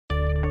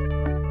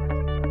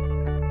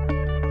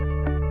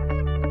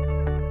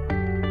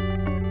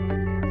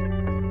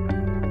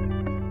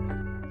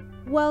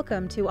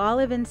Welcome to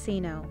Olive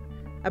Encino,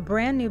 a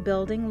brand new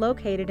building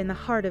located in the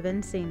heart of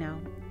Encino.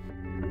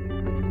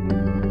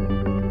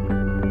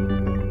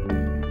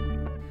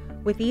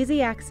 With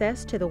easy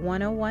access to the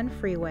 101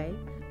 freeway,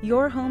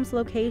 your home's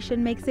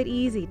location makes it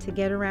easy to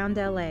get around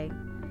LA.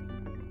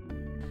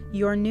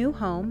 Your new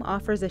home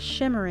offers a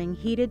shimmering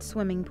heated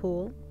swimming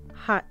pool,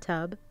 hot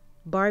tub,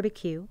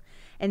 barbecue,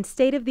 and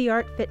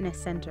state-of-the-art fitness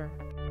center.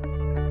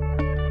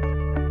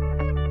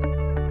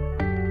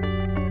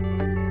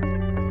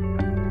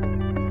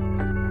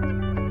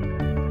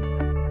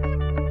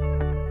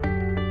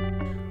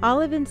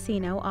 Olive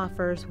Encino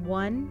offers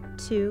 1,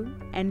 2,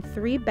 and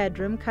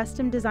 3-bedroom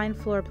custom-designed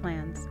floor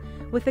plans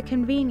with the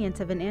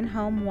convenience of an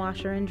in-home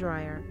washer and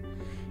dryer.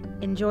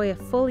 Enjoy a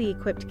fully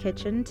equipped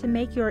kitchen to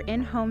make your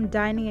in-home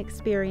dining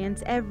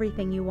experience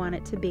everything you want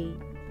it to be.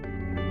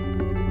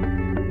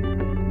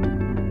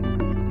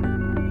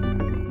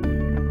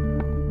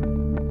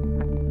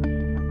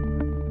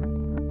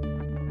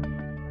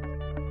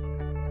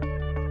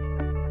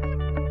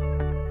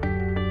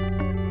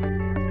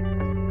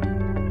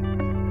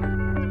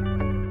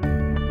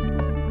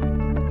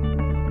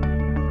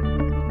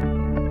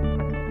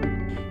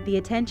 The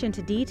attention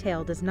to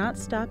detail does not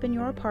stop in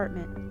your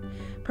apartment.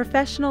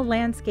 Professional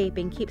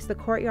landscaping keeps the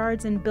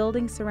courtyards and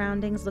building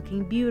surroundings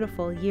looking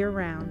beautiful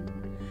year-round.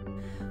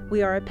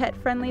 We are a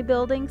pet-friendly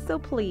building, so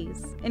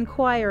please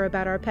inquire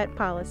about our pet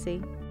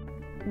policy.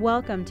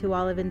 Welcome to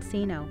Olive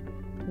Encino.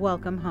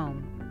 Welcome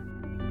home.